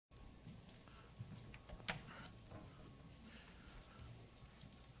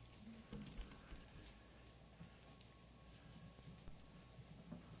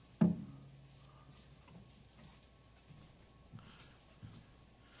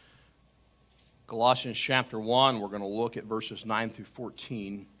Colossians chapter 1, we're going to look at verses 9 through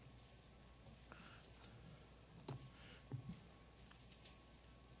 14.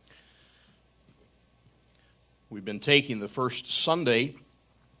 We've been taking the first Sunday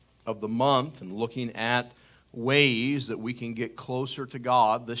of the month and looking at ways that we can get closer to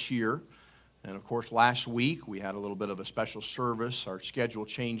God this year. And of course, last week we had a little bit of a special service. Our schedule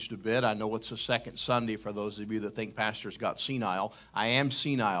changed a bit. I know it's the second Sunday for those of you that think pastors got senile. I am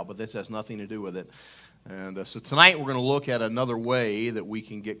senile, but this has nothing to do with it. And so tonight we're going to look at another way that we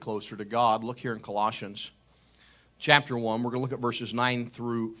can get closer to God. Look here in Colossians chapter 1. We're going to look at verses 9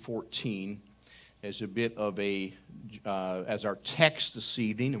 through 14 as a bit of as our text this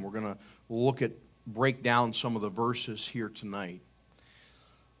evening. And we're going to break down some of the verses here tonight.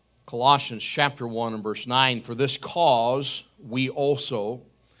 Colossians chapter 1 and verse 9, "For this cause we also,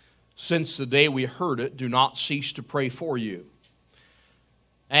 since the day we heard it, do not cease to pray for you,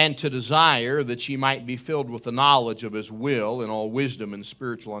 and to desire that ye might be filled with the knowledge of His will in all wisdom and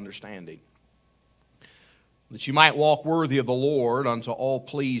spiritual understanding, that ye might walk worthy of the Lord unto all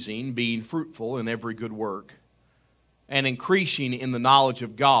pleasing, being fruitful in every good work, and increasing in the knowledge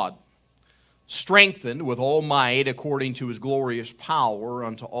of God, strengthened with all might according to His glorious power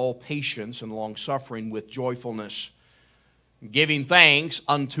unto all patience and longsuffering with joyfulness, giving thanks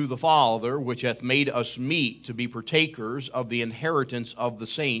unto the Father, which hath made us meet to be partakers of the inheritance of the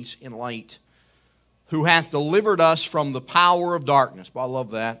saints in light, who hath delivered us from the power of darkness," I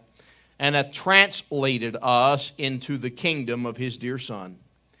love that, "and hath translated us into the kingdom of His dear Son,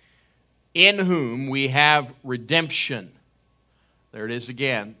 in whom we have redemption." There it is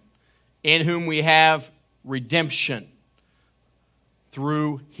again. "In whom we have redemption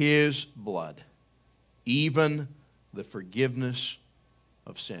through His blood, even the forgiveness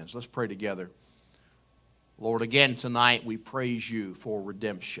of sins." Let's pray together. Lord, again tonight we praise You for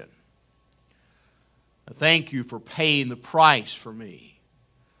redemption. I thank You for paying the price for me.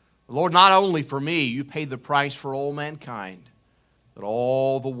 Lord, not only for me, You paid the price for all mankind, that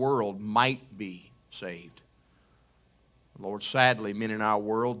all the world might be saved. Lord, sadly, men in our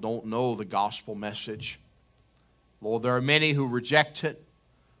world don't know the gospel message. Lord, there are many who reject it.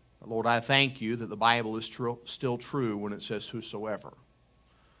 But Lord, I thank You that the Bible is still true when it says whosoever.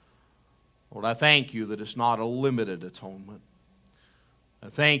 Lord, I thank You that it's not a limited atonement. I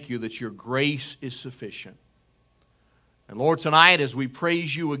thank You that Your grace is sufficient. And Lord, tonight as we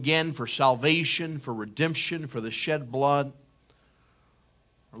praise You again for salvation, for redemption, for the shed blood,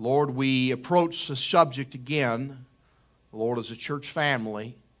 Lord, we approach the subject again, Lord, as a church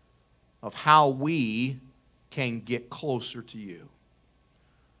family, of how we can get closer to You.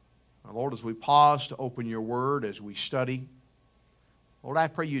 Now, Lord, as we pause to open Your Word, as we study, Lord, I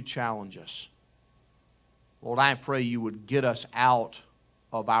pray You'd challenge us. Lord, I pray You would get us out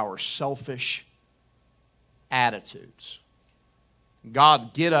of our selfish attitudes.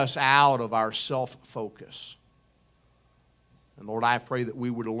 God, get us out of our self-focus. And Lord, I pray that we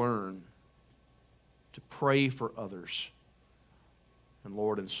would learn to pray for others. And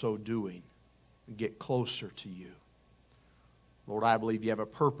Lord, in so doing, get closer to You. Lord, I believe You have a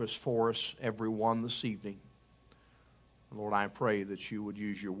purpose for us, everyone, this evening. And Lord, I pray that You would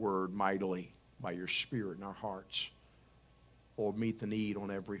use Your Word mightily by Your Spirit in our hearts. Lord, meet the need on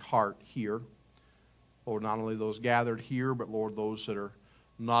every heart here. Lord, not only those gathered here, but Lord, those that are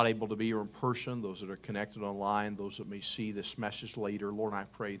not able to be here in person, those that are connected online, those that may see this message later. Lord, I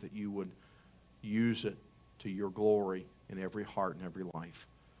pray that You would use it to Your glory in every heart and every life.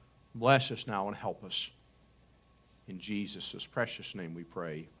 Bless us now and help us. In Jesus' precious name we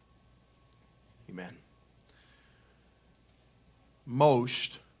pray. Amen.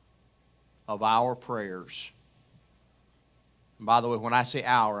 Most of our prayers, and by the way, when I say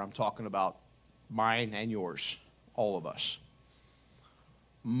our, I'm talking about mine and yours, all of us.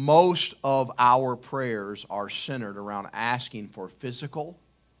 Most of our prayers are centered around asking for physical,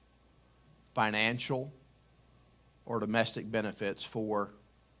 financial, or domestic benefits for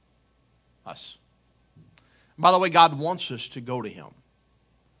us. And by the way, God wants us to go to Him.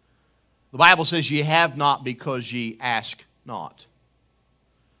 The Bible says, "Ye have not because ye ask not."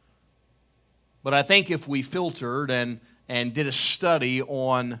 But I think if we filtered and did a study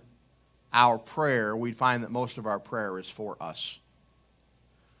on our prayer, we'd find that most of our prayer is for us.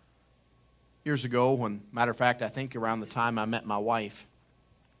 Years ago, matter of fact, I think around the time I met my wife,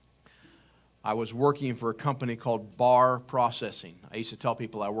 I was working for a company called Bar Processing. I used to tell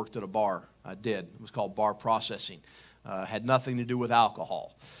people I worked at a bar. I did. It was called Bar Processing. Had nothing to do with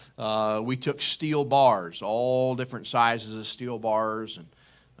alcohol. We took steel bars, all different sizes of steel bars,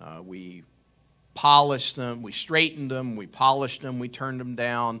 and we polished them, we straightened them, we polished them, we turned them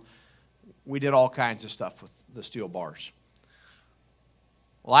down. we did all kinds of stuff with the steel bars.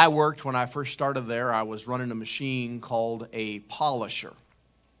 Well, I worked, when I first started there, I was running a machine called a polisher.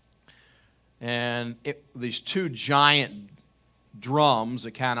 And these two giant drums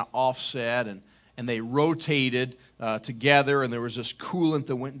that kind of offset, and they rotated together, and there was this coolant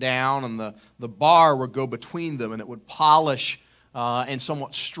that went down, and the bar would go between them, and it would polish and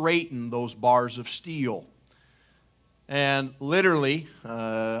somewhat straighten those bars of steel. And literally,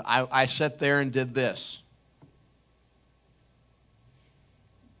 I sat there and did this.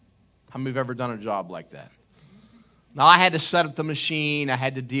 How many have ever done a job like that? Now, I had to set up the machine. I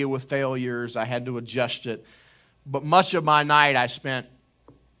had to deal with failures. I had to adjust it. But much of my night I spent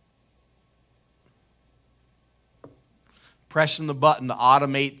pressing the button to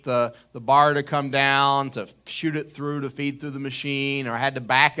automate the bar to come down, to shoot it through, to feed through the machine, or I had to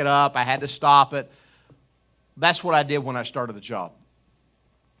back it up. I had to stop it. That's what I did when I started the job.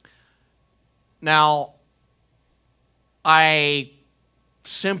 Now, I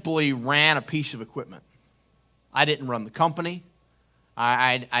simply ran a piece of equipment. I didn't run the company.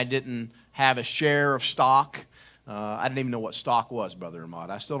 I didn't have a share of stock. I didn't even know what stock was, Brother Ahmad.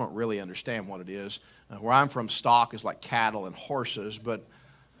 I still don't really understand what it is. Where I'm from, stock is like cattle and horses, but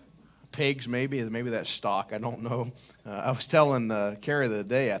pigs maybe that's stock. I don't know. I was telling Carrie the other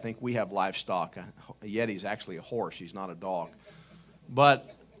day, I think we have livestock. A Yeti's actually a horse. He's not a dog.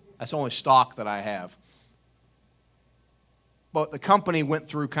 But that's only stock that I have. But the company went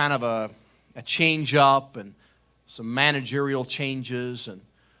through kind of a change up and some managerial changes. And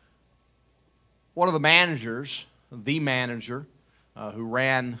one of the managers, the manager who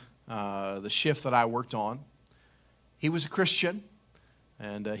ran the shift that I worked on, he was a Christian.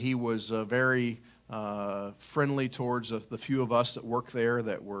 And he was very friendly towards the few of us that worked there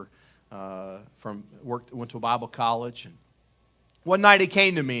that were went to a Bible college. And one night he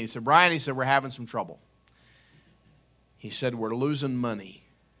came to me. He said, "Brian," he said, "we're having some trouble." He said, "We're losing money."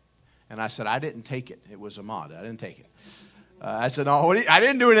 And I said, "I didn't take it. It was Ahmad. I didn't take it." I said, "No, I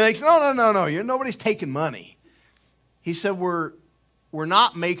didn't do anything." He said, No. Nobody's taking money. He said, we're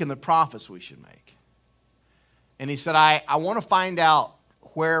not making the profits we should make. And he said, I want to find out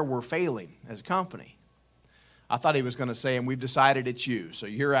where we're failing as a company. I thought he was going to say, "And we've decided it's you, so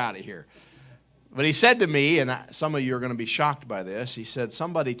you're out of here." But he said to me, and some of you are going to be shocked by this, he said,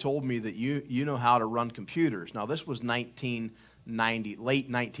 "Somebody told me that you know how to run computers." Now, this was late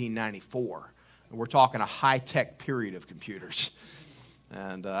 1994. We're talking a high-tech period of computers.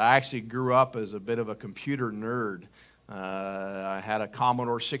 And I actually grew up as a bit of a computer nerd. I had a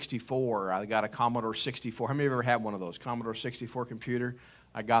Commodore 64. I got a Commodore 64. How many of you ever had one of those? Commodore 64 computer?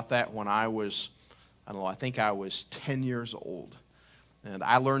 I got that when I was, I think I was 10 years old. And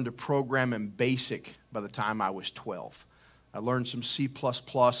I learned to program in BASIC by the time I was 12. I learned some C++,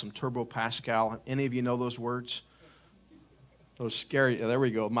 some Turbo Pascal. Any of you know those words? Those scary, there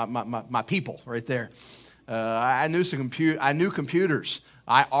we go, my people right there. I knew computers.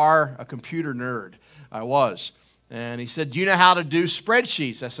 I are a computer nerd. I was. And he said, "Do you know how to do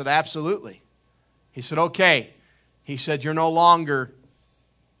spreadsheets?" I said, "Absolutely." He said, "Okay." He said, "You're no longer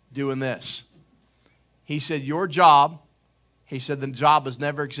doing this." He said, "Your job," he said, "the job has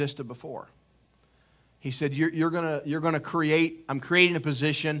never existed before." He said, you're gonna create, I'm creating a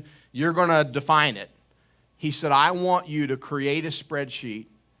position, you're gonna define it. He said, "I want you to create a spreadsheet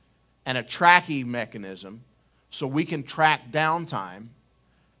and a tracking mechanism so we can track downtime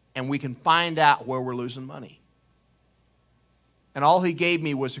and we can find out where we're losing money." And all he gave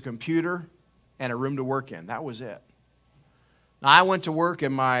me was a computer and a room to work in. That was it. Now, I went to work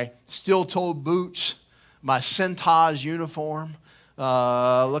in my steel-toed boots, my Centos uniform.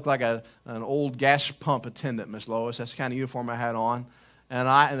 Looked like an old gas pump attendant, Miss Lois. That's the kind of uniform I had on. And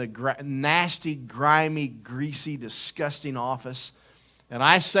in the nasty, grimy, greasy, disgusting office. And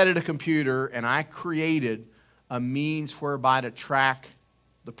I sat at a computer and I created a means whereby to track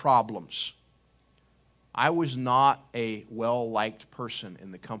the problems. I was not a well-liked person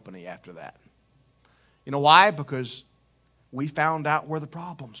in the company after that. You know why? Because we found out where the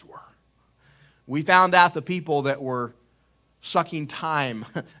problems were. We found out the people that were sucking time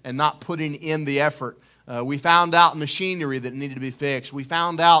and not putting in the effort. We found out machinery that needed to be fixed. We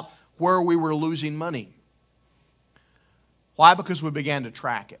found out where we were losing money. Why? Because we began to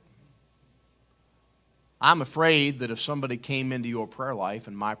track it. I'm afraid that if somebody came into your prayer life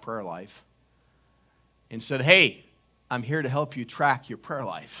and my prayer life and said, "Hey, I'm here to help you track your prayer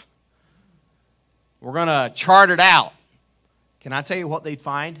life. We're going to chart it out." Can I tell you what they'd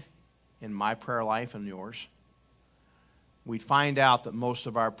find in my prayer life and yours? We'd find out that most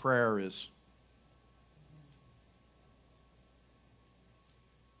of our prayer is,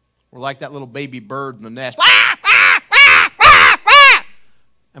 We're like that little baby bird in the nest.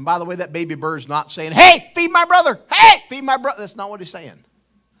 And by the way, that baby bird's not saying, hey, feed my brother. Hey, feed my brother. That's not what he's saying.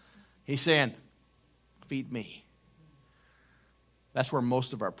 He's saying, feed me. That's where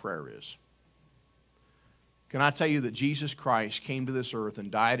most of our prayer is. Can I tell you that Jesus Christ came to this earth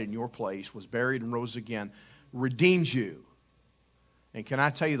and died in your place, was buried and rose again, redeemed you. And can I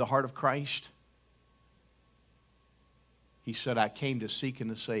tell you the heart of Christ? He said, I came to seek and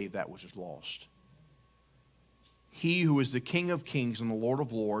to save that which is lost. He who is the King of kings and the Lord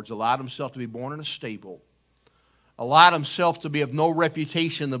of lords allowed himself to be born in a stable, allowed himself to be of no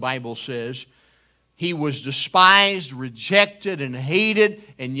reputation, the Bible says. He was despised, rejected, and hated,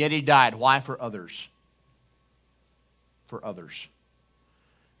 and yet he died. Why? For others. For others.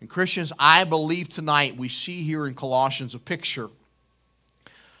 And Christians, I believe tonight we see here in Colossians a picture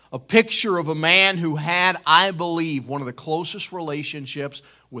of a man who had, I believe, one of the closest relationships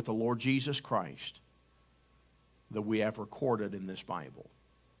with the Lord Jesus Christ that we have recorded in this Bible.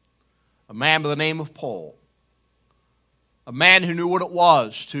 A man by the name of Paul. A man who knew what it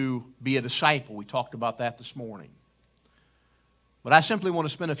was to be a disciple. We talked about that this morning. But I simply want to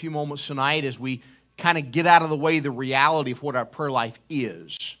spend a few moments tonight as we kind of get out of the way the reality of what our prayer life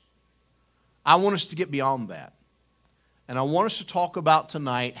is. I want us to get beyond that. And I want us to talk about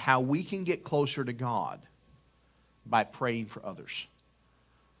tonight how we can get closer to God by praying for others.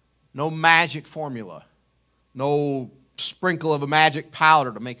 No magic formula. No sprinkle of a magic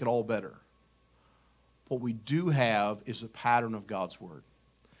powder to make it all better. What we do have is a pattern of God's Word.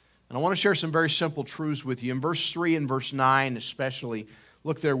 And I want to share some very simple truths with you. In verse 3 and verse 9 especially,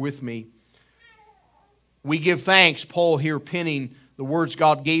 look there with me. We give thanks, Paul here penning the words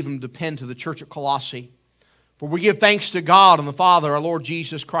God gave him to pen to the church at Colossae. For we give thanks to God and the Father, our Lord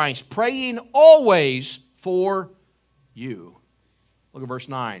Jesus Christ, praying always for you. Look at verse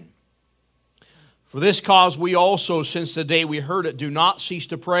 9. For this cause we also, since the day we heard it, do not cease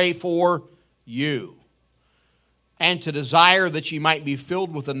to pray for you, and to desire that ye might be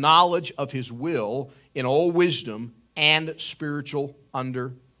filled with the knowledge of His will in all wisdom and spiritual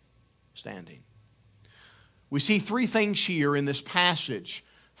understanding. We see three things here in this passage,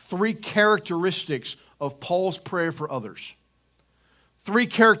 three characteristics of Paul's prayer for others.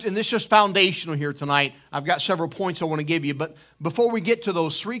 And this is just foundational here tonight. I've got several points I want to give you, but before we get to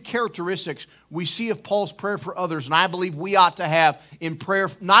those three characteristics we see of Paul's prayer for others, and I believe we ought to have in prayer,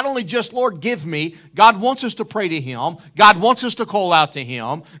 not only just, Lord, give me. God wants us to pray to Him. God wants us to call out to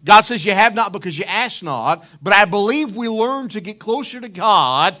Him. God says you have not because you ask not, but I believe we learn to get closer to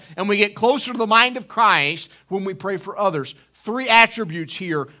God, and we get closer to the mind of Christ when we pray for others. Three attributes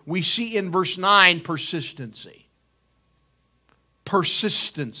here we see in verse 9, persistency.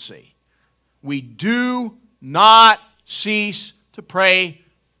 Persistency. We do not cease to pray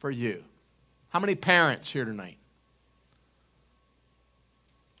for you. How many parents here tonight?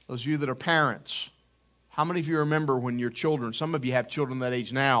 Those of you that are parents, how many of you remember when your children, some of you have children that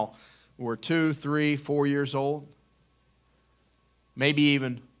age now, were 2, 3, 4 years old? Maybe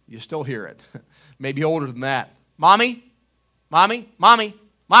even, you still hear it, maybe older than that. Mommy, mommy, mommy,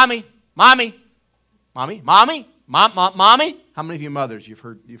 mommy, mommy, mommy, mommy, mommy. How many of you mothers, you've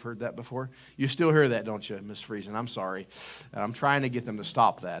heard that before? You still hear that, don't you, Miss Friesen? I'm sorry. I'm trying to get them to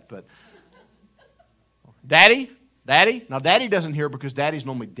stop that. But Daddy? Now, Daddy doesn't hear because Daddy's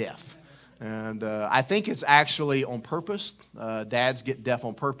normally deaf. And I think it's actually on purpose. Dads get deaf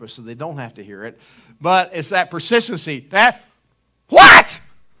on purpose so they don't have to hear it. But it's that persistency. What?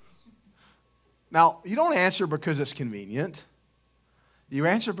 Now, you don't answer because it's convenient. You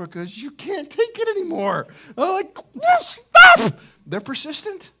answer because you can't take it anymore. Oh, like, stop! They're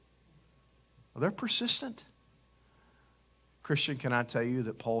persistent. They're persistent. Christian, can I tell you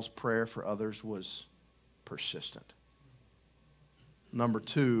that Paul's prayer for others was persistent? Number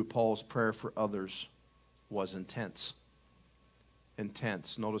 2, Paul's prayer for others was intense.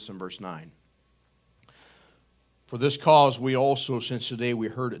 Intense. Notice in verse 9. For this cause we also, since the day we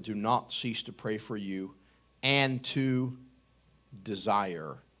heard it, do not cease to pray for you and to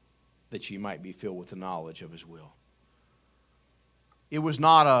desire that ye might be filled with the knowledge of His will. It was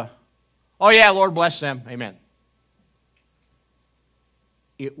not a, oh yeah, Lord bless them, amen.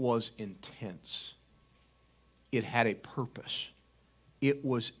 It was intense. It had a purpose. It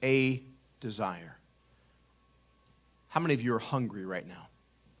was a desire. How many of you are hungry right now?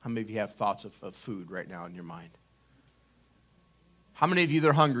 How many of you have thoughts of food right now in your mind? How many of you that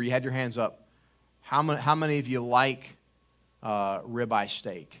are hungry, you had your hands up? How many of you like ribeye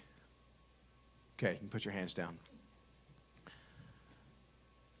steak? Okay, you can put your hands down.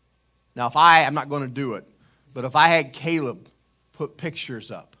 Now, I'm not going to do it, but if I had Caleb put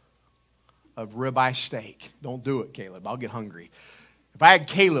pictures up of ribeye steak. Don't do it, Caleb. I'll get hungry. If I had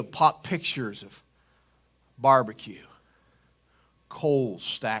Caleb pop pictures of barbecue, coals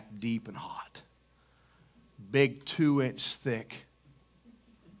stacked deep and hot, big 2-inch thick,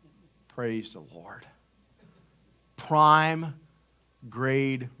 praise the Lord, prime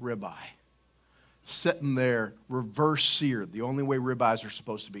grade ribeye, sitting there reverse seared, the only way ribeyes are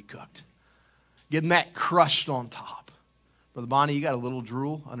supposed to be cooked, getting that crushed on top. Brother Bonnie, you got a little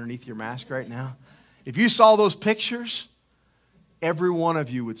drool underneath your mask right now. If you saw those pictures, every one of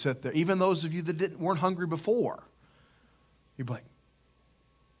you would sit there, even those of you that weren't hungry before. You'd be like,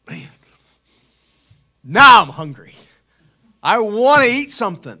 man, now I'm hungry. I want to eat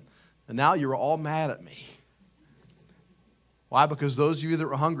something. And now you're all mad at me. Why? Because those of you that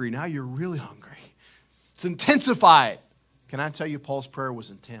were hungry, now you're really hungry. It's intensified. Can I tell you, Paul's prayer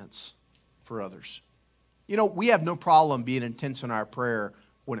was intense for others. You know, we have no problem being intense in our prayer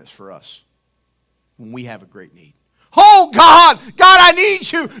when it's for us, when we have a great need. Oh, God, I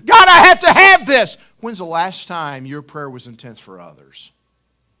need you. God, I have to have this. When's the last time your prayer was intense for others?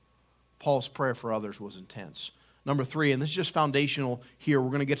 Paul's prayer for others was intense. Number 3, and this is just foundational here. We're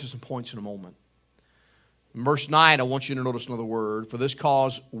going to get to some points in a moment. In verse 9, I want you to notice another word. For this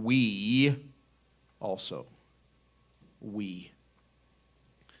cause, we also. We.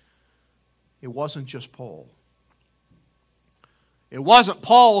 It wasn't just Paul. It wasn't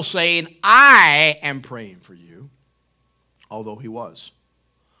Paul saying, I am praying for you, although he was.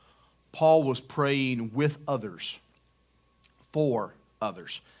 Paul was praying with others, for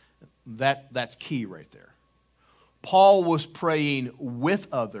others. That's key right there. Paul was praying with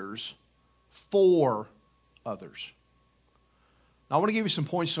others, for others. Now, I want to give you some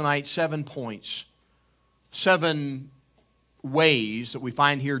points tonight, 7 points. 7 ways that we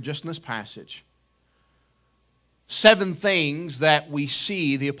find here just in this passage. 7 things that we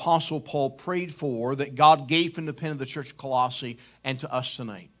see the Apostle Paul prayed for that God gave from the pen of the church of Colossae and to us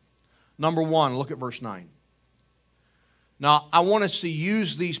tonight. Number 1, look at verse 9. Now, I want us to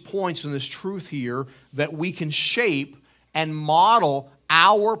use these points and this truth here that we can shape and model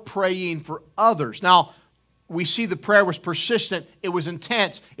our praying for others. Now, we see the prayer was persistent, it was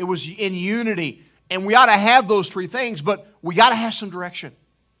intense, it was in unity, and we ought to have those 3 things, but we got to have some direction.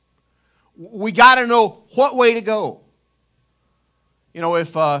 We got to know what way to go. You know,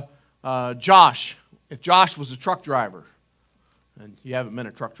 if Josh was a truck driver, and you haven't been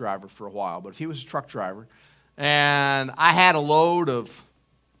a truck driver for a while, but if he was a truck driver, and I had a load of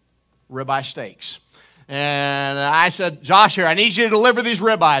ribeye steaks. And I said, Josh, here, I need you to deliver these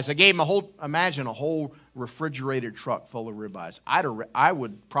ribeyes. I gave him imagine a whole refrigerated truck full of ribeyes. I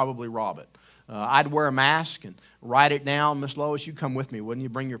would probably rob it. I'd wear a mask and write it down. Miss Lois, you come with me, wouldn't you?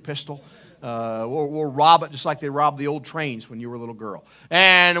 Bring your pistol. We'll rob it just like they robbed the old trains when you were a little girl.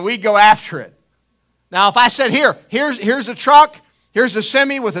 And we'd go after it. Now, if I said, here's a truck, here's a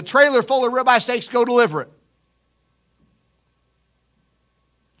semi with a trailer full of ribeye steaks, go deliver it.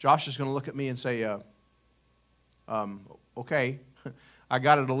 Josh is going to look at me and say, okay, I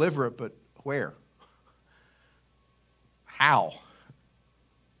got to deliver it, but where? How?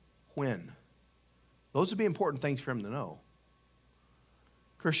 When? Those would be important things for him to know.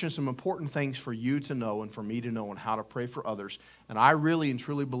 Christians, some important things for you to know and for me to know on how to pray for others. And I really and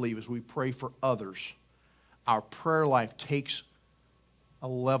truly believe as we pray for others, our prayer life takes a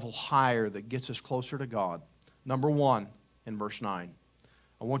level higher that gets us closer to God. Number 1, in verse 9.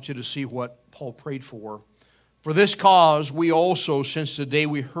 I want you to see what Paul prayed for. For this cause, we also, since the day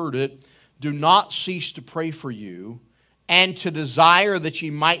we heard it, do not cease to pray for you and to desire that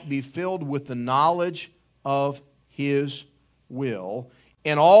ye might be filled with the knowledge of His will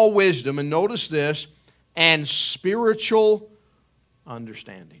in all wisdom, and notice this, and spiritual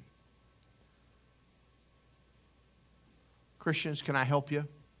understanding. Christians, can I help you?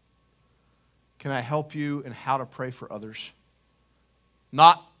 Can I help you in how to pray for others?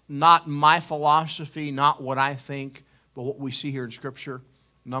 Not my philosophy, not what I think, but what we see here in Scripture.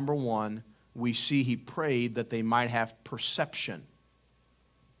 Number 1, we see he prayed that they might have perception,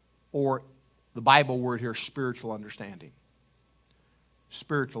 or the Bible word here, spiritual understanding.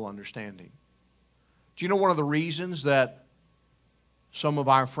 Spiritual understanding. Do you know one of the reasons that some of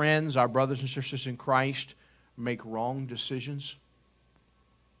our friends, our brothers and sisters in Christ, make wrong decisions?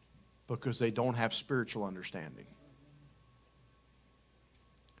 Because they don't have spiritual understanding.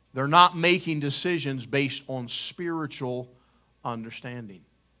 They're not making decisions based on spiritual understanding.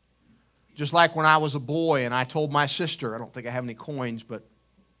 Just like when I was a boy and I told my sister, I don't think I have any coins, but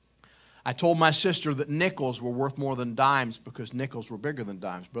I told my sister that nickels were worth more than dimes because nickels were bigger than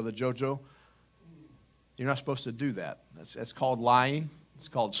dimes. Brother Jojo, you're not supposed to do that. That's called lying. It's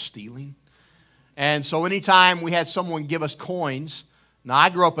called stealing. And so anytime we had someone give us coins, now I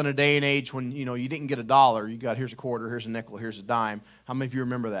grew up in a day and age when, you didn't get $1. You got, here's a quarter, here's a nickel, here's a dime. How many of you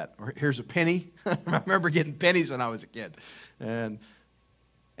remember that? Or here's a penny. I remember getting pennies when I was a kid. And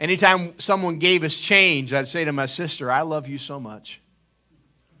anytime someone gave us change, I'd say to my sister, I love you so much.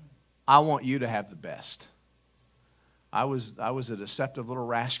 I want you to have the best. I was a deceptive little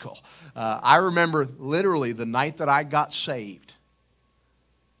rascal. I remember literally the night that I got saved,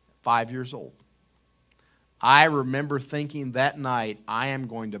 5 years old. I remember thinking that night, I am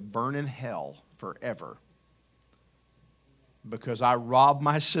going to burn in hell forever because I robbed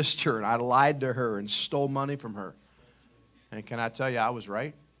my sister and I lied to her and stole money from her. And can I tell you, I was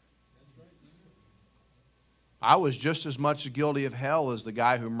right? I was just as much guilty of hell as the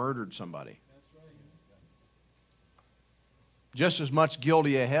guy who murdered somebody. Just as much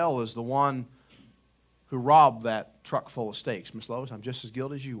guilty of hell as the one who robbed that truck full of steaks. Miss Lois, I'm just as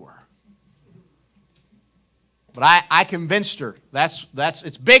guilty as you were. But I convinced her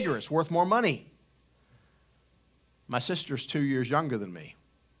it's bigger, it's worth more money. My sister's 2 years younger than me.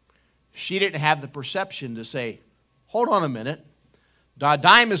 She didn't have the perception to say, hold on a minute, a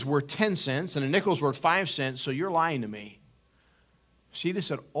dime is worth 10 cents and a nickel's worth 5 cents, so you're lying to me. She just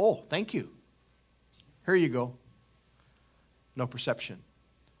said, oh, thank you. Here you go. No perception.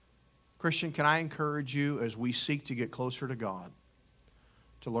 Christian, can I encourage you as we seek to get closer to God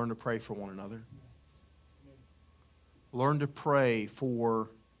to learn to pray for one another? Learn to pray for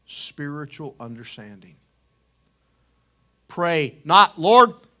spiritual understanding. Pray, not,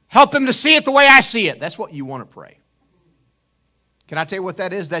 Lord, help them to see it the way I see it. That's what you want to pray. Can I tell you what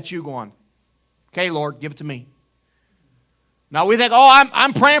that is? That's you going, okay, Lord, give it to me. Now we think, oh,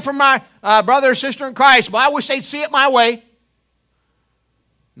 I'm praying for my brother or sister in Christ. Well, I wish they'd see it my way.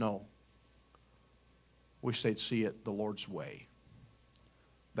 No. Wish they'd see it the Lord's way.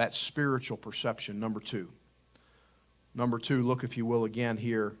 That spiritual perception. Number two. Number two, look if you will again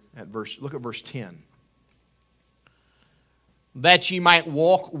here at look at verse 10. That ye might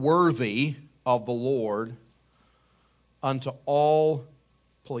walk worthy of the Lord unto all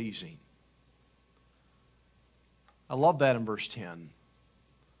pleasing. I love that in verse 10.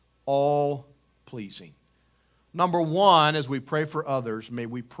 All pleasing. Number one, as we pray for others, may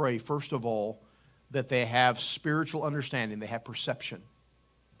we pray, first of all, that they have spiritual understanding, they have perception.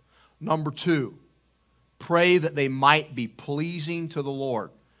 Number two, pray that they might be pleasing to the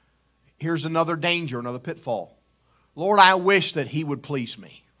Lord. Here's another danger, another pitfall. Lord, I wish that He would please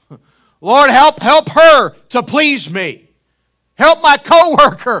me. Lord, help her to please me. Help my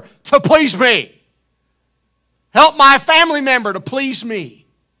coworker to please me. Help my family member to please me.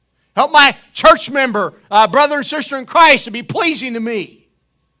 Help my church member, brother and sister in Christ to be pleasing to me.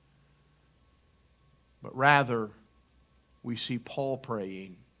 But rather, we see Paul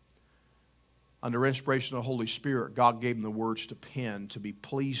praying. Under inspiration of the Holy Spirit, God gave him the words to pen to be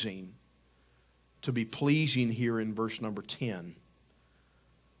pleasing. To be pleasing here in verse number 10.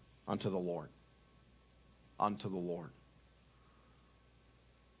 Unto the Lord. Unto the Lord.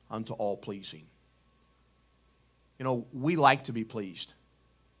 Unto all pleasing. You know, we like to be pleased.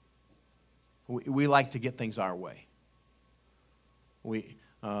 We like to get things our way. It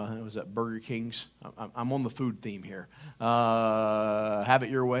was at Burger King's. I'm on the food theme here. Have it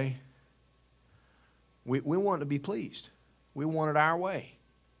your way. We want to be pleased. We want it our way.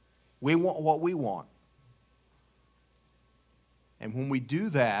 We want what we want. And when we do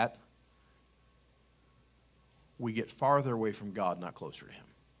that, we get farther away from God, not closer to Him.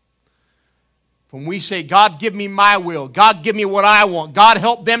 When we say, God, give me my will. God, give me what I want. God,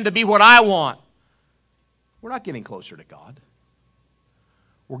 help them to be what I want. We're not getting closer to God.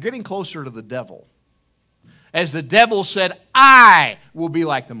 We're getting closer to the devil. As the devil said, I will be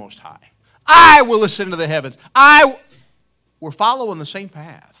like the Most High. I will ascend to the heavens. We're following the same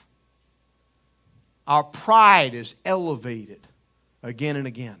path. Our pride is elevated again and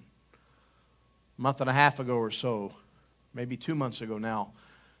again. A month and a half ago or so, maybe 2 months ago now,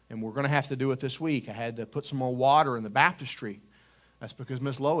 and we're going to have to do it this week. I had to put some more water in the baptistry. That's because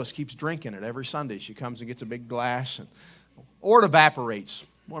Miss Lois keeps drinking it every Sunday. She comes and gets a big glass, or it evaporates,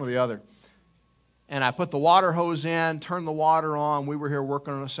 one or the other. And I put the water hose in, turned the water on. We were here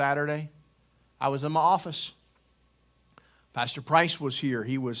working on a Saturday. I was in my office. Pastor Price was here.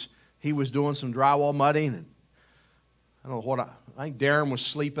 He was doing some drywall mudding, and I don't know what I think Darren was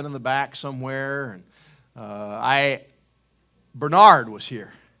sleeping in the back somewhere, and Bernard was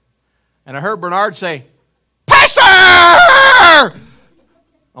here. And I heard Bernard say, Pastor!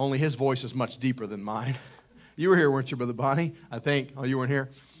 Only his voice is much deeper than mine. You were here, weren't you, Brother Bonnie? I think. Oh, you weren't here?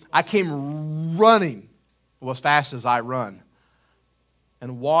 I came running, well, as fast as I run.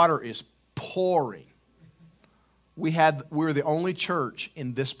 And water is pouring. We were the only church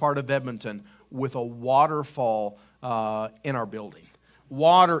in this part of Edmonton with a waterfall in our building.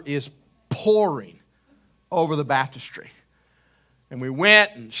 Water is pouring over the baptistry. And we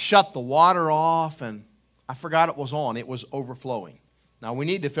went and shut the water off, and I forgot it was on. It was overflowing. Now, we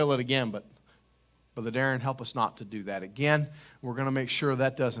need to fill it again, but Brother Darren, help us not to do that again. We're going to make sure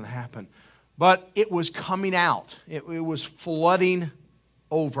that doesn't happen. But it was coming out. It was flooding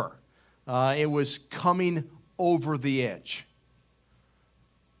over. It was coming over the edge.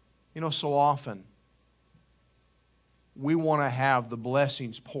 You know, so often we want to have the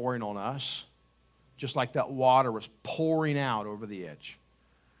blessings pouring on us, just like that water was pouring out over the edge.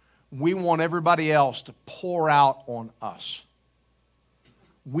 We want everybody else to pour out on us.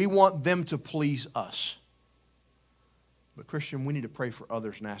 We want them to please us. But Christian, we need to pray for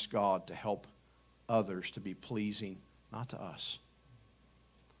others and ask God to help others to be pleasing, not to us,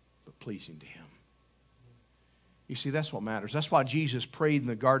 but pleasing to Him. You see, that's what matters. That's why Jesus prayed in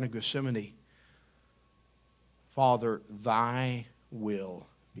the Garden of Gethsemane, Father, thy will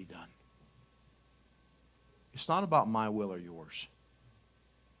be done. It's not about my will or yours.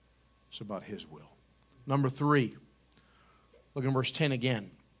 It's about His will. Number 3, look in verse 10 again.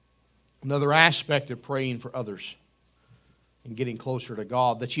 Another aspect of praying for others and getting closer to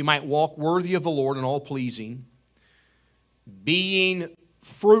God, that you might walk worthy of the Lord in all pleasing, being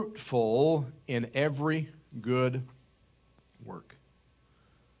fruitful in every good work.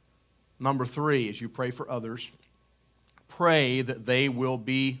 Number 3, as you pray for others, pray that they will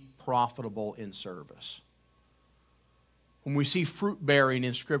be profitable in service. When we see fruit bearing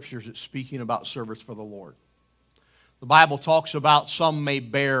in Scriptures, it's speaking about service for the Lord. The Bible talks about some may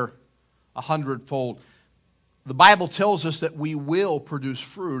bear 100-fold. The Bible tells us that we will produce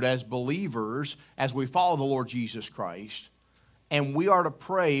fruit as believers as we follow the Lord Jesus Christ. And we are to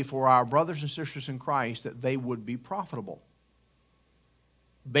pray for our brothers and sisters in Christ that they would be profitable.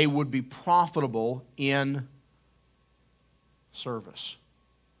 They would be profitable in service.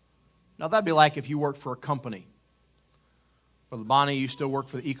 Now, that'd be like if you worked for a company. Brother Bonnie, you still work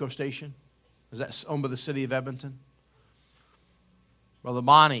for the Eco Station? Is that owned by the city of Edmonton? Brother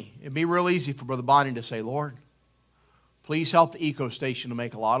Bonnie, it'd be real easy for Brother Bonnie to say, Lord, please help the Eco Station to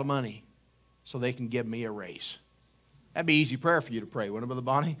make a lot of money so they can give me a raise. That'd be an easy prayer for you to pray, wouldn't it, Brother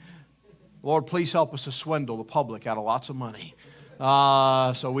Bonnie? Lord, please help us to swindle the public out of lots of money.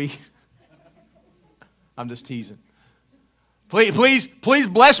 I'm just teasing. Please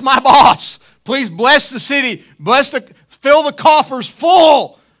bless my boss. Please bless the city. Fill the coffers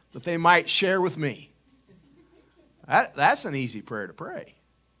full that they might share with me. That's an easy prayer to pray.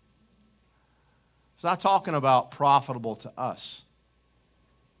 It's not talking about profitable to us.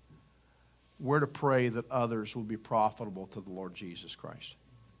 We're to pray that others will be profitable to the Lord Jesus Christ.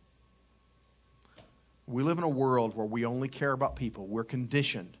 We live in a world where we only care about people. We're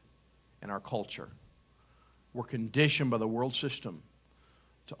conditioned in our culture. We're conditioned by the world system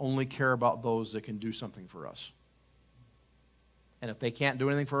to only care about those that can do something for us. And if they can't do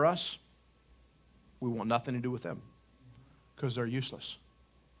anything for us, we want nothing to do with them because they're useless.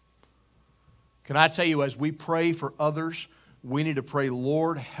 Can I tell you, as we pray for others, we need to pray,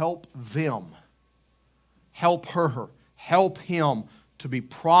 Lord, help them, help her, help him to be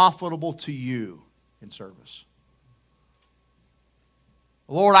profitable to you in service.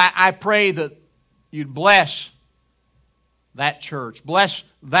 Lord, I pray that you'd bless that church, bless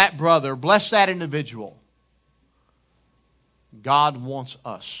that brother, bless that individual. God wants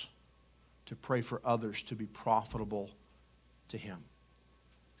us to pray for others to be profitable to Him.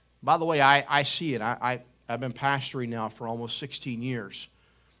 By the way, I see it. I've been pastoring now for almost 16 years.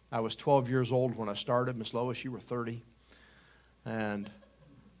 I was 12 years old when I started. Miss Lois, you were 30. And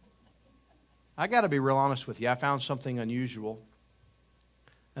I got to be real honest with you. I found something unusual.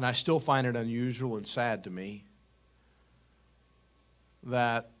 And I still find it unusual and sad to me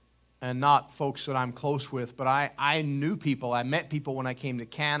that, and not folks that I'm close with, but I knew people. I met people when I came to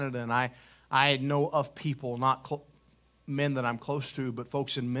Canada, and I know of people, not men that I'm close to, but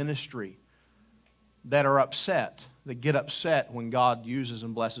folks in ministry that are upset, that get upset when God uses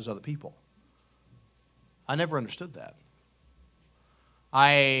and blesses other people. I never understood that.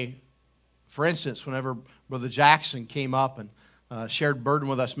 For instance, whenever Brother Jackson came up and shared burden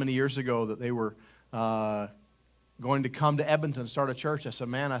with us many years ago that they were going to come to Edmonton and start a church, I said,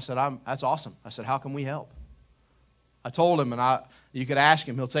 man, that's awesome. I said, how can we help? I told him, and you could ask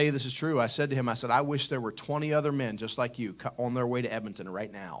him, he'll tell you this is true. I said to him, I wish there were 20 other men just like you on their way to Edmonton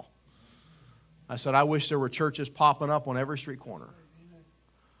right now. I said, I wish there were churches popping up on every street corner.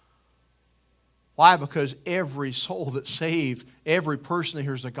 Why? Because every soul that's saved, every person that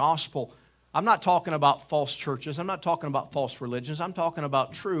hears the gospel, I'm not talking about false churches. I'm not talking about false religions. I'm talking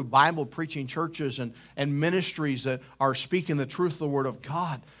about true Bible-preaching churches and ministries that are speaking the truth of the Word of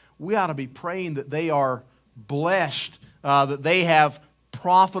God. We ought to be praying that they are blessed, that they have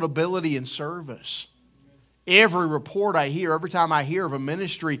profitability in service. Every report I hear, every time I hear of a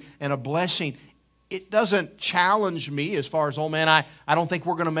ministry and a blessing, it doesn't challenge me as far as, oh man, I don't think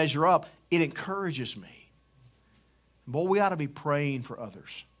we're going to measure up. It encourages me. Boy, we ought to be praying for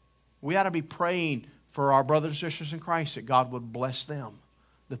others. We ought to be praying for our brothers and sisters in Christ that God would bless them,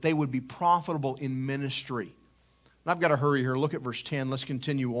 that they would be profitable in ministry. And I've got to hurry here. Look at verse 10. Let's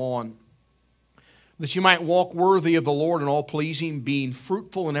continue on. That you might walk worthy of the Lord in all pleasing, being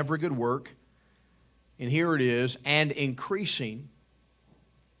fruitful in every good work. And here it is, and increasing,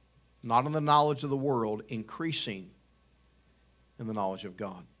 not in the knowledge of the world, increasing in the knowledge of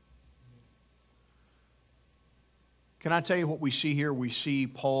God. Can I tell you what we see here? We see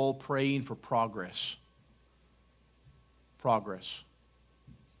Paul praying for progress. Progress.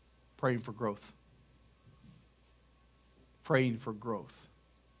 Praying for growth. Praying for growth.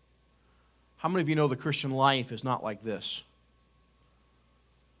 How many of you know the Christian life is not like this?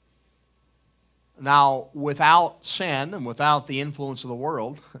 Now, without sin and without the influence of the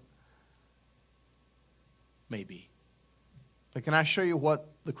world, maybe. But can I show you what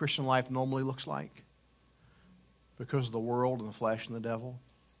the Christian life normally looks like? Because of the world and the flesh and the devil.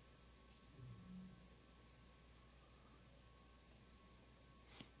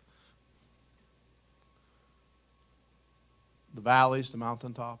 The valleys, the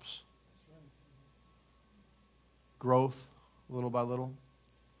mountaintops. Growth, little by little.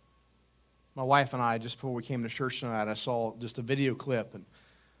 My wife and I, just before we came to church tonight, I saw just a video clip, and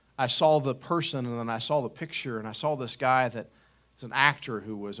I saw the person, and then I saw the picture, and I saw this guy that is an actor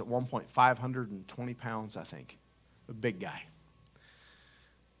who was at one point 520 pounds, I think. A big guy.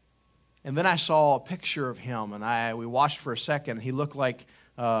 And then I saw a picture of him, and we watched for a second, and he looked like,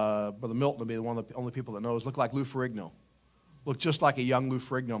 Brother Milton will be one of the only people that knows, looked like Lou Ferrigno. Looked just like a young Lou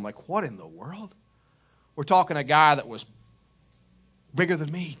Ferrigno. I'm like, what in the world? We're talking a guy that was bigger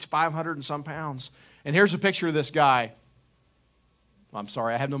than me, 500 and some pounds. And here's a picture of this guy. I'm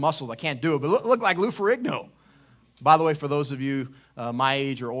sorry, I have no muscles. I can't do it, but look like Lou Ferrigno. By the way, for those of you my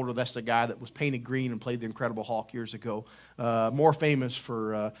age or older, that's the guy that was painted green and played the Incredible Hulk years ago. More famous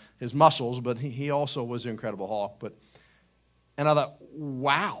for his muscles, but he also was the Incredible Hulk. And I thought,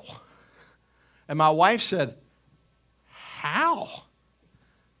 wow. And my wife said, how?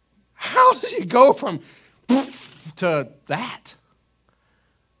 How did he go from to that?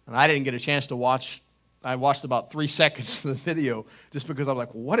 And I didn't get a chance to watch. I watched about 3 seconds of the video just because I was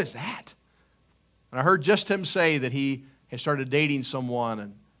like, what is that? And I heard just him say that he had started dating someone,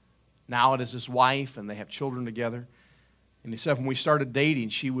 and now it is his wife, and they have children together. And he said when we started dating,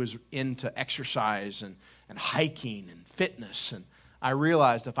 she was into exercise and hiking and fitness. And I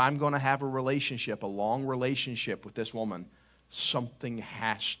realized if I'm going to have a relationship, a long relationship with this woman, something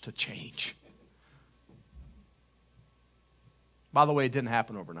has to change. By the way, it didn't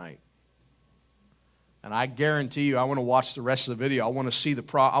happen overnight. And I guarantee you, I want to watch the rest of the video. I want to see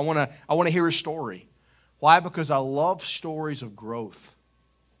I want to hear his story. Why? Because I love stories of growth.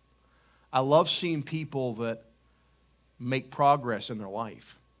 I love seeing people that make progress in their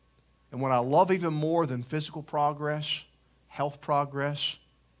life. And what I love even more than physical progress, health progress,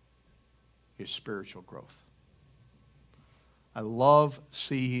 is spiritual growth. I love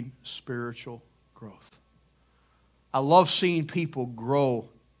seeing spiritual growth. I love seeing people grow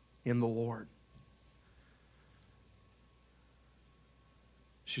in the Lord.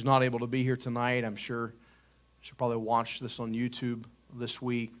 She's not able to be here tonight. I'm sure she'll probably watch this on YouTube this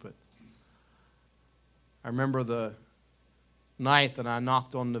week. But I remember the night that I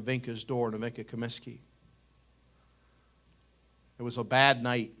knocked on Navinka's door, Navinka Comiskey. It was a bad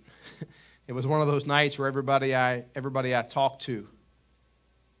night. It was one of those nights where everybody I talked to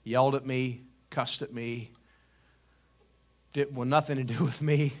yelled at me, cussed at me, wanted nothing to do with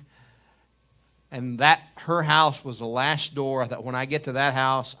me. And her house was the last door. I thought, when I get to that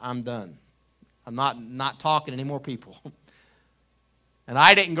house, I'm done. I'm not talking to any more people. And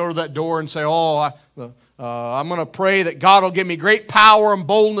I didn't go to that door and say, I'm going to pray that God will give me great power and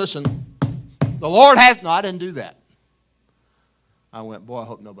boldness. And the Lord has. No, I didn't do that. I went, boy, I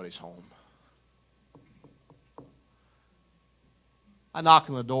hope nobody's home. I knocked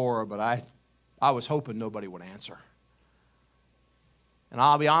on the door, but I was hoping nobody would answer. And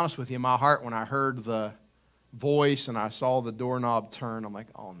I'll be honest with you, in my heart, when I heard the voice and I saw the doorknob turn, I'm like,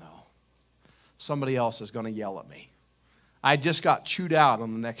 oh no, somebody else is going to yell at me. I just got chewed out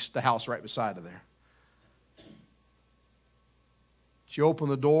on the house right beside of there. She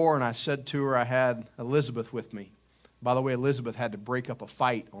opened the door, and I said to her I had Elizabeth with me. By the way, Elizabeth had to break up a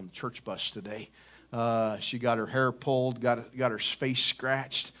fight on the church bus today. She got her hair pulled, got her face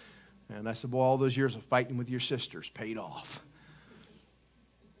scratched. And I said, boy, all those years of fighting with your sisters paid off.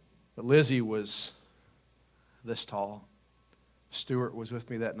 But Lizzie was this tall. Stuart was with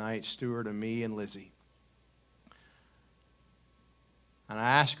me that night, Stuart and me and Lizzie. And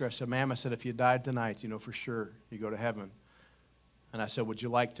I asked her, I said, ma'am, I said, if you died tonight, you know for sure you go to heaven. And I said, would you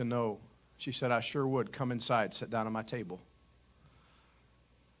like to know? She said, I sure would. Come inside, sit down at my table.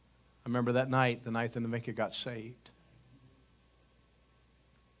 I remember that night, the night that Navinka got saved.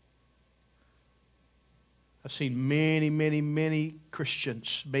 I've seen many, many, many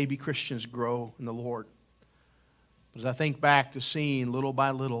Christians, baby Christians, grow in the Lord. But as I think back to seeing little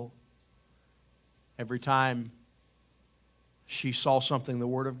by little, every time she saw something in the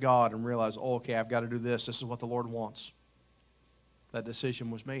Word of God and realized, oh, okay, I've got to do this. This is what the Lord wants. That decision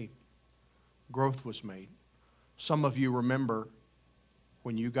was made. Growth was made. Some of you remember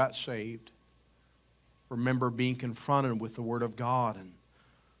when you got saved, remember being confronted with the Word of God and,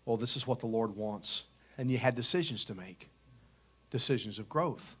 well, this is what the Lord wants. And you had decisions to make, decisions of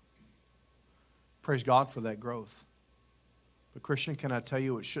growth. Praise God for that growth. But Christian, can I tell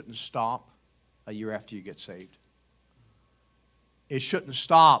you, it shouldn't stop a year after you get saved. It shouldn't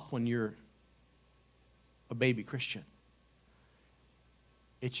stop when you're a baby Christian.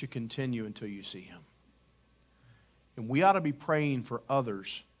 It should continue until you see Him. And we ought to be praying for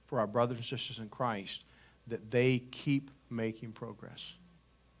others, for our brothers and sisters in Christ, that they keep making progress.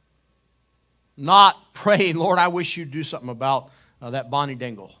 Not praying, Lord, I wish you'd do something about that Bonnie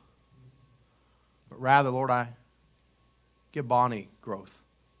Dingle. But rather, Lord, I give Bonnie growth.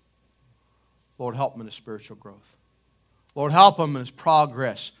 Lord, help him in his spiritual growth. Lord, help him in his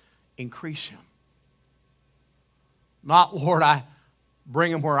progress. Increase him. Not, Lord, I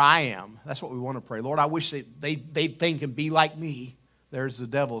bring him where I am. That's what we want to pray. Lord, I wish they think and be like me. There's the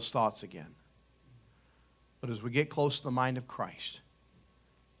devil's thoughts again. But as we get close to the mind of Christ,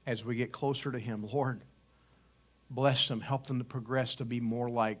 as we get closer to Him, Lord, bless them, help them to progress to be more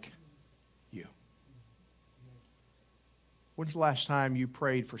like You. When's the last time you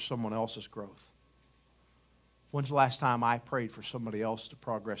prayed for someone else's growth? When's the last time I prayed for somebody else to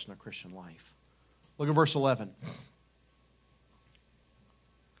progress in their Christian life? Look at verse 11.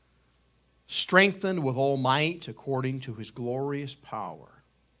 Strengthened with all might according to His glorious power.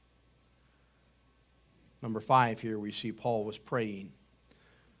 Number 5 here we see Paul was praying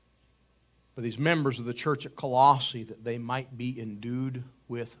for these members of the church at Colossae that they might be endued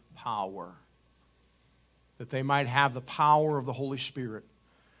with power. That they might have the power of the Holy Spirit.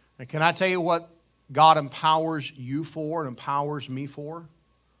 And can I tell you what God empowers you for and empowers me for?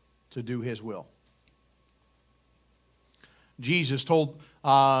 To do His will. Jesus told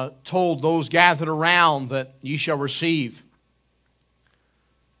those gathered around that ye shall receive.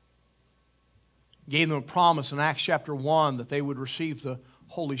 Gave them a promise in Acts chapter 1 that they would receive the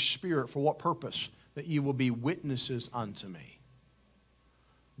Holy Spirit. For what purpose? That ye will be witnesses unto me.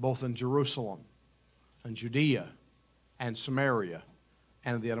 Both in Jerusalem and Judea and Samaria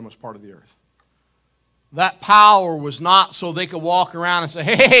and in the uttermost part of the earth. That power was not so they could walk around and say,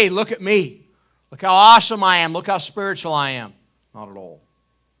 hey, look at me. Look how awesome I am. Look how spiritual I am. Not at all.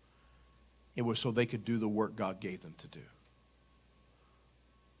 It was so they could do the work God gave them to do.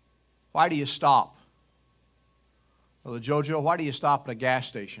 Why do you stop? Brother Jojo, why do you stop at a gas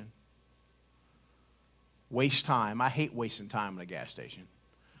station? Waste time. I hate wasting time at a gas station.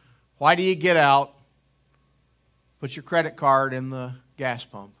 Why do you get out, put your credit card in the gas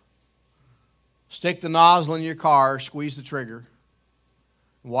pump, stick the nozzle in your car, squeeze the trigger,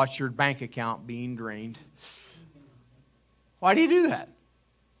 and watch your bank account being drained? Why do you do that?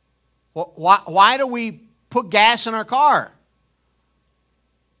 Why do we put gas in our car?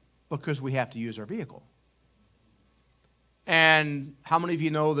 Because we have to use our vehicle. And how many of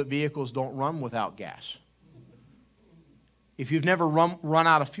you know that vehicles don't run without gas? If you've never run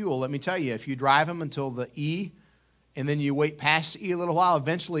out of fuel, let me tell you, if you drive them until the E, and then you wait past the E a little while,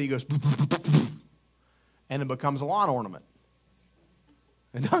 eventually it goes, and it becomes a lawn ornament.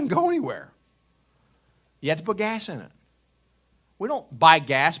 It doesn't go anywhere. You have to put gas in it. We don't buy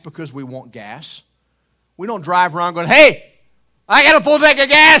gas because we want gas. We don't drive around going, hey, I got a full tank of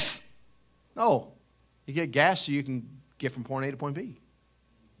gas. No. You get gas so you can get from point A to point B.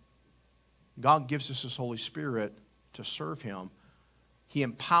 God gives us His Holy Spirit to serve Him. He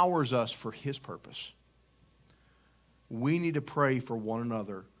empowers us for His purpose. We need to pray for one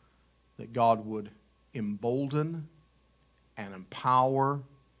another that God would embolden and empower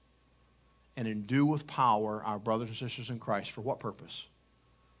and endue with power our brothers and sisters in Christ. For what purpose?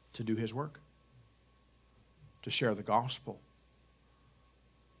 To do His work. To share the gospel.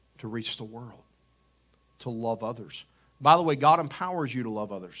 To reach the world. To love others. By the way, God empowers you to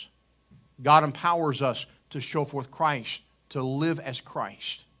love others. God empowers us to show forth Christ, to live as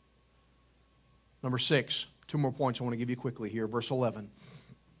Christ. Number 6, 2 more points I want to give you quickly here. Verse 11.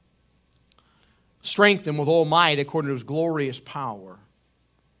 Strengthen with all might according to His glorious power,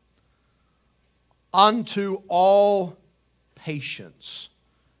 unto all patience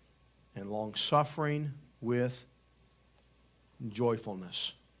and long-suffering with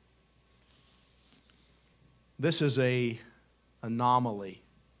joyfulness. This is an anomaly,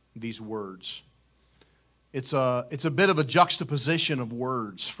 these words. It's a bit of a juxtaposition of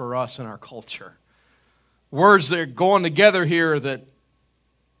words for us in our culture. Words that are going together here that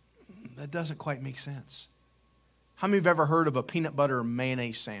doesn't quite make sense. How many have ever heard of a peanut butter and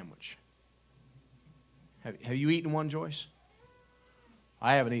mayonnaise sandwich? Have you eaten one, Joyce?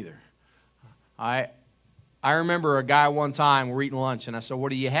 I haven't either. I remember a guy one time, we're eating lunch, and I said, "What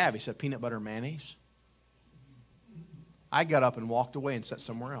do you have?" He said, "Peanut butter and mayonnaise." I got up and walked away and sat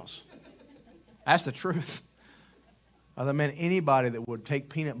somewhere else. That's the truth. Other than anybody that would take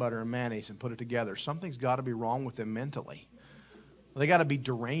peanut butter and mayonnaise and put it together, something's got to be wrong with them mentally. They got to be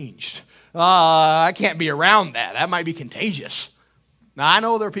deranged. I can't be around that. That might be contagious. Now, I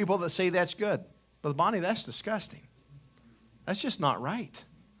know there are people that say that's good. But Bonnie, that's disgusting. That's just not right.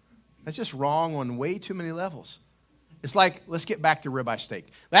 That's just wrong on way too many levels. It's like, let's get back to ribeye steak.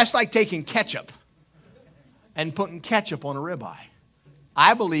 That's like taking ketchup and putting ketchup on a ribeye.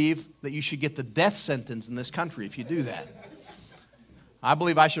 I believe that you should get the death sentence in this country if you do that. I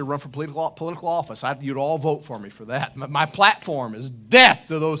believe I should run for political office. You'd all vote for me for that. My platform is death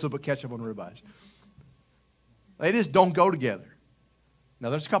to those who put ketchup on ribeyes. They just don't go together.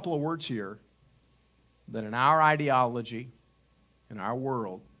 Now, there's a couple of words here that in our ideology, in our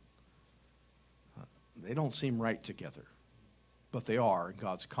world, they don't seem right together. But they are in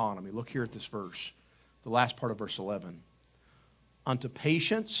God's economy. Look here at this verse, the last part of verse 11. Unto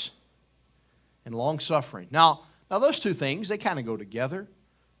patience and long-suffering. Now, those two things, they kind of go together.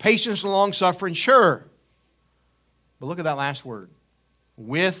 Patience and long-suffering, sure. But look at that last word.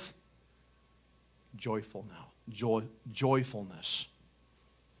 With joyfulness. Joyfulness.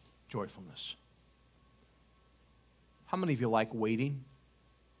 Joyfulness. How many of you like waiting?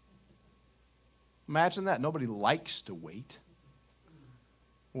 Imagine that. Nobody likes to wait.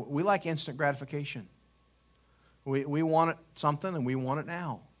 We like instant gratification. We want something and we want it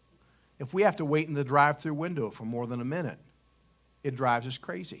now. If we have to wait in the drive-thru window for more than a minute, it drives us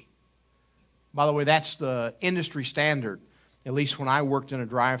crazy. By the way, that's the industry standard. At least when I worked in a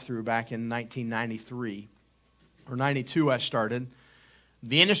drive-thru back in 1993 or 92 I started.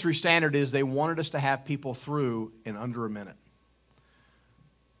 The industry standard is they wanted us to have people through in under a minute.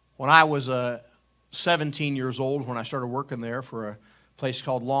 When I was 17 years old, when I started working there for a place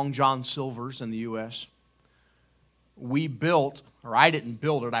called Long John Silver's in the U.S., we built, or I didn't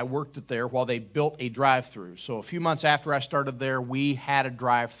build it, I worked it there while they built a drive-thru. So a few months after I started there, we had a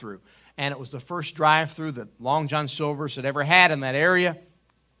drive-thru. And it was the first drive-thru that Long John Silver's had ever had in that area.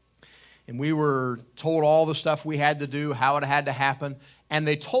 And we were told all the stuff we had to do, how it had to happen. And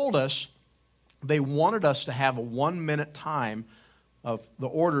they told us they wanted us to have a 1-minute time of the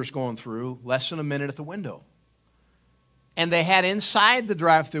orders going through, less than a minute at the window. And they had inside the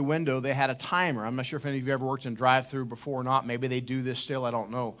drive-thru window, they had a timer. I'm not sure if any of you ever worked in drive-thru before or not. Maybe they do this still, I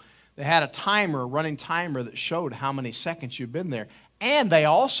don't know. They had a timer, a running timer that showed how many seconds you'd been there. And they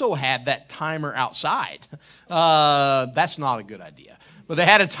also had that timer outside. That's not a good idea. But they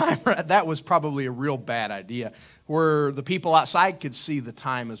had a timer. That was probably a real bad idea, where the people outside could see the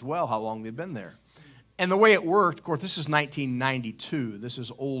time as well, how long they'd been there. And the way it worked, of course, this is 1992. This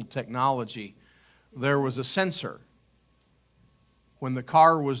is old technology. There was a sensor when the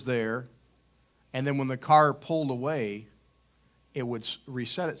car was there, and then when the car pulled away, it would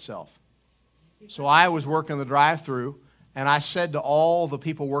reset itself. So I was working the drive-thru, and I said to all the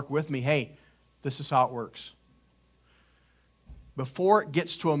people who work with me, hey, this is how it works. Before it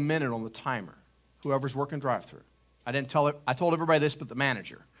gets to a minute on the timer, whoever's working drive-thru, I told everybody this but the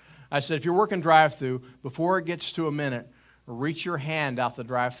manager. I said, if you're working drive-thru, before it gets to a minute, reach your hand out the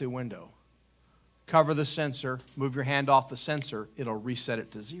drive-thru window. Cover the sensor, move your hand off the sensor, it'll reset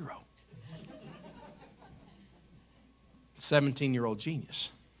it to 0. 17-year-old genius.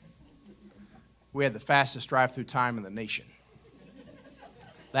 We had the fastest drive-thru time in the nation.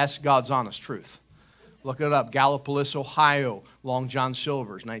 That's God's honest truth. Look it up. Gallipolis, Ohio, Long John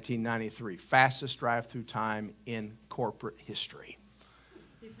Silver's, 1993. Fastest drive-thru time in corporate history.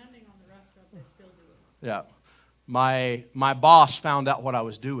 Depending on the restaurant, Yeah. My boss found out what I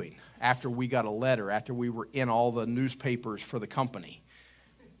was doing after we got a letter, after we were in all the newspapers for the company.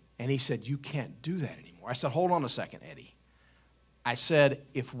 And he said, "You can't do that anymore." I said, "Hold on a second, Eddie." I said,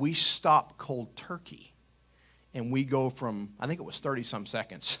 "If we stop cold turkey and we go from, I think it was 30-some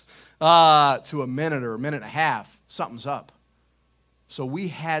seconds, to a minute or a minute and a half, something's up." So we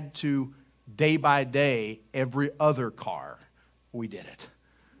had to, day by day, every other car, we did it.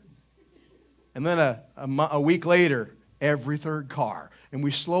 And then a week later, every third car. And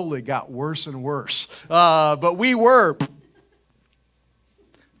we slowly got worse and worse. But we were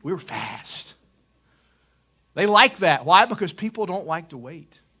fast. They like that. Why? Because people don't like to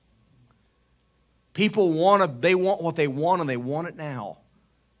wait. People they want what they want, and they want it now.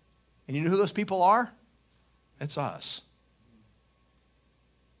 And you know who those people are? It's us.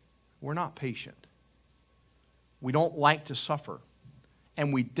 We're not patient. We don't like to suffer.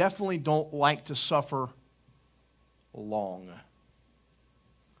 And we definitely don't like to suffer long.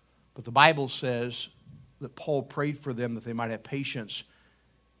 But the Bible says that Paul prayed for them that they might have patience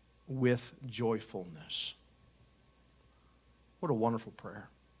with joyfulness. What a wonderful prayer.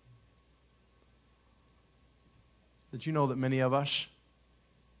 Did you know that many of us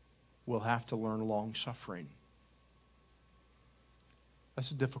will have to learn long suffering?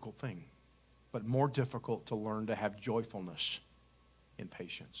 That's a difficult thing, but more difficult to learn to have joyfulness in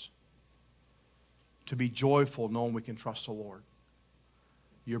patience. To be joyful knowing we can trust the Lord.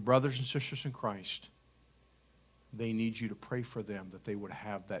 Your brothers and sisters in Christ, they need you to pray for them that they would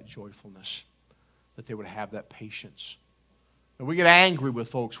have that joyfulness, that they would have that patience. And we get angry with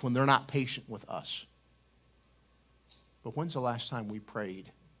folks when they're not patient with us. But when's the last time we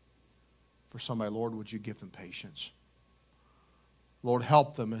prayed for somebody, "Lord, would you give them patience? Lord,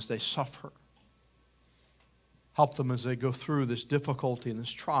 help them as they suffer. Help them as they go through this difficulty and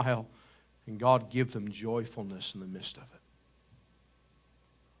this trial. And God, give them joyfulness in the midst of it."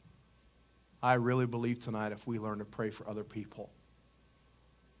 I really believe tonight if we learn to pray for other people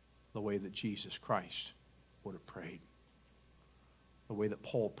the way that Jesus Christ would have prayed, the way that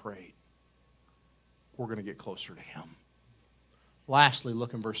Paul prayed, we're going to get closer to Him. Lastly,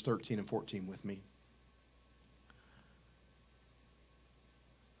 look in verse 13 and 14 with me.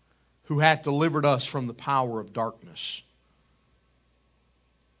 "Who hath delivered us from the power of darkness,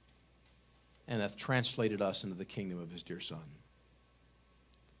 and hath translated us into the kingdom of His dear Son,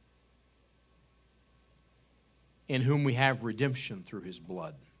 in whom we have redemption through His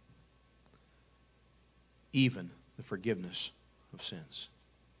blood, even the forgiveness of sins."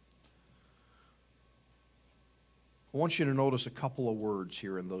 I want you to notice a couple of words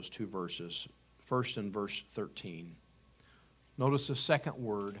here in those two verses. First in verse 13. Notice the second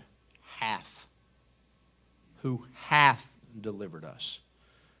word, hath. Who hath delivered us.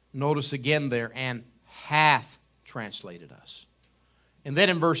 Notice again there, and hath translated us. And then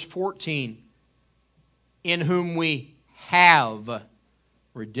in verse 14, in whom we have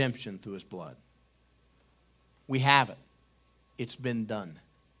redemption through His blood. We have it. It's been done.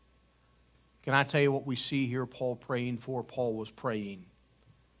 Can I tell you what we see here Paul praying for? Paul was praying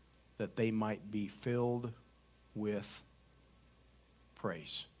that they might be filled with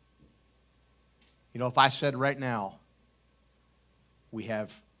praise. You know, if I said right now, we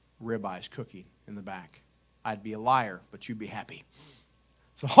have ribeyes cooking in the back, I'd be a liar, but you'd be happy.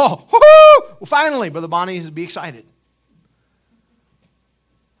 So, well, finally, Brother Bonnie is to be excited.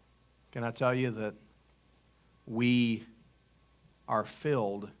 Can I tell you that we are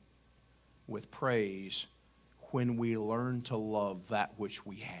filled with praise when we learn to love that which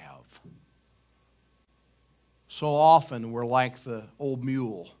we have. So often we're like the old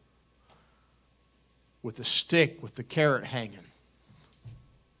mule with the stick with the carrot hanging.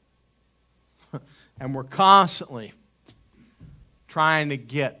 And we're constantly trying to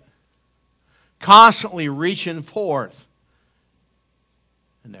get, constantly reaching forth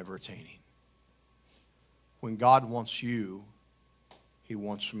and never attaining. When God wants you, He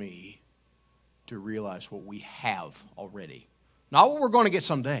wants me to realize what we have already. Not what we're going to get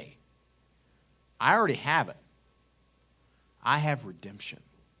someday. I already have it. I have redemption.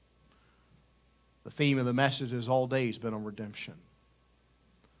 The theme of the message has all day has been on redemption.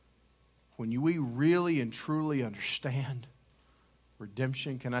 When we really and truly understand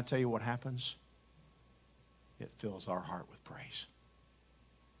redemption, can I tell you what happens? It fills our heart with praise.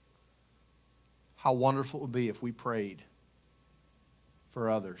 How wonderful it would be if we prayed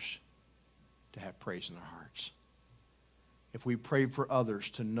for others to have praise in our hearts. If we prayed for others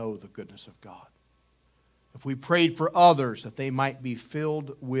to know the goodness of God. If we prayed for others that they might be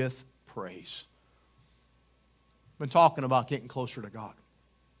filled with praise. I've been talking about getting closer to God.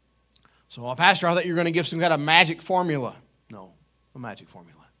 So, well, Pastor, I thought you were going to give some kind of magic formula. No, no magic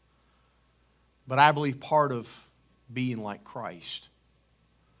formula. But I believe part of being like Christ,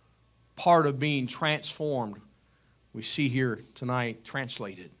 part of being transformed, we see here tonight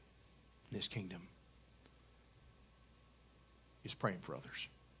translated in His kingdom, is praying for others.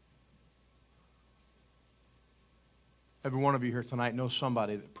 Every one of you here tonight knows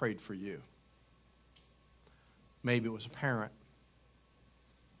somebody that prayed for you. Maybe it was a parent.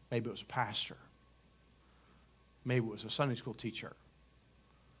 Maybe it was a pastor. Maybe it was a Sunday school teacher.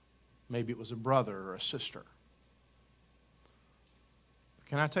 Maybe it was a brother or a sister.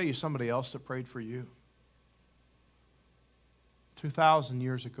 Can I tell you somebody else that prayed for you? 2,000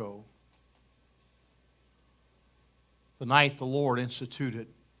 years ago, the night the Lord instituted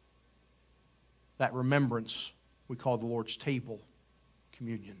that remembrance we call the Lord's table,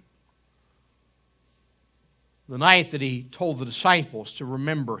 communion. The night that He told the disciples to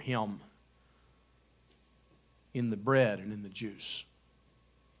remember Him in the bread and in the juice.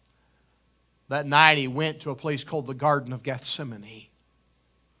 That night He went to a place called the Garden of Gethsemane.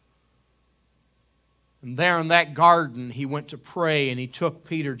 And there in that garden He went to pray, and He took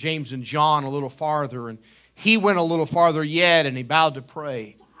Peter, James, and John a little farther, and He went a little farther yet, and He bowed to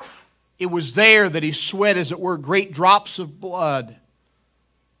pray. It was there that He sweat, as it were, great drops of blood.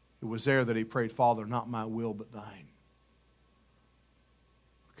 It was there that He prayed, Father, not my will but Thine.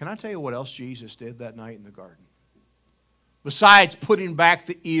 Can I tell you what else Jesus did that night in the garden? Besides putting back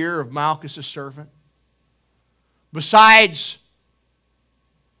the ear of Malchus' servant, besides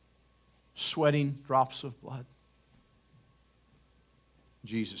sweating drops of blood,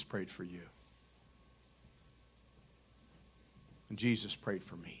 Jesus prayed for you. And Jesus prayed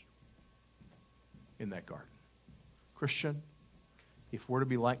for me in that garden. Christian, if we're to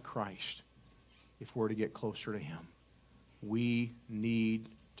be like Christ, if we're to get closer to Him, we need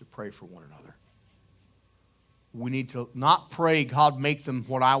to pray for one another. We need to not pray, God, make them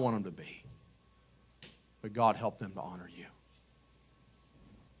what I want them to be, but God, help them to honor You.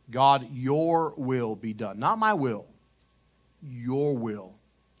 God, Your will be done. Not my will. Your will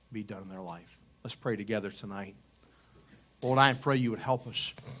be done in their life. Let's pray together tonight. Lord, I pray You would help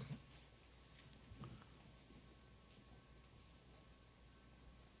us.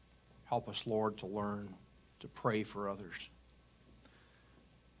 Help us, Lord, to learn to pray for others.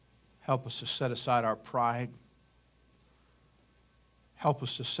 Help us to set aside our pride. Help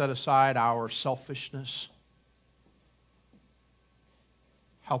us to set aside our selfishness.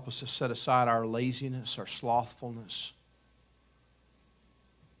 Help us to set aside our laziness, our slothfulness.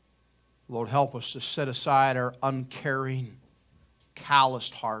 Lord, help us to set aside our uncaring,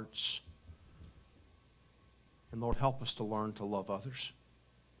 calloused hearts. And Lord, help us to learn to love others.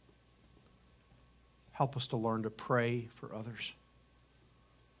 Help us to learn to pray for others.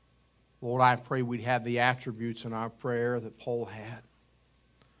 Lord, I pray we'd have the attributes in our prayer that Paul had.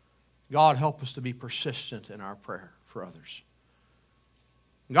 God, help us to be persistent in our prayer for others.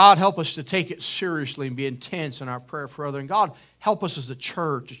 God, help us to take it seriously and be intense in our prayer for others. And God, help us as a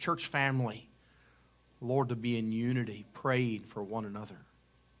church family, Lord, to be in unity, praying for one another.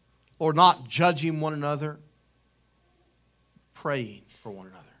 Lord, not judging one another, praying for one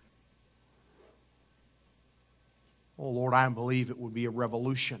another. Oh, Lord, I believe it would be a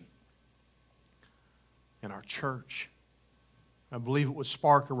revolution in our church. I believe it would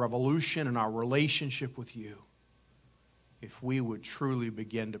spark a revolution in our relationship with You if we would truly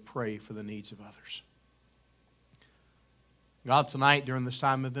begin to pray for the needs of others. God, tonight during this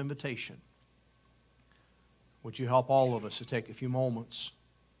time of invitation, would You help all of us to take a few moments,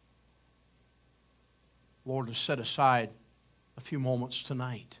 Lord, to set aside a few moments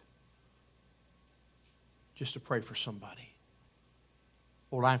tonight just to pray for somebody.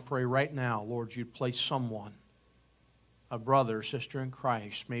 Lord, I pray right now, Lord, You'd place someone, a brother or sister in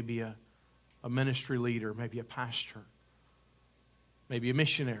Christ, maybe a ministry leader, maybe a pastor, maybe a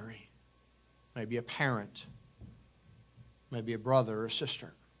missionary, maybe a parent, maybe a brother or a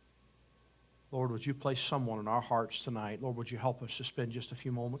sister. Lord, would You place someone in our hearts tonight? Lord, would You help us to spend just a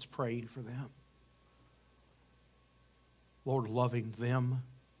few moments praying for them? Lord, loving them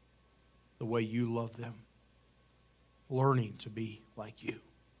the way You love them. Learning to be like You.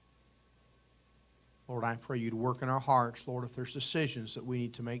 Lord, I pray You to work in our hearts. Lord, if there's decisions that we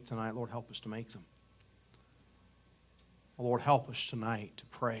need to make tonight, Lord, help us to make them. Lord, help us tonight to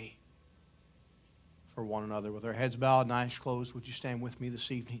pray for one another. With our heads bowed and eyes closed, would you stand with me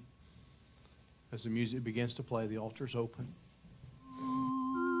this evening? As the music begins to play, the altar's open.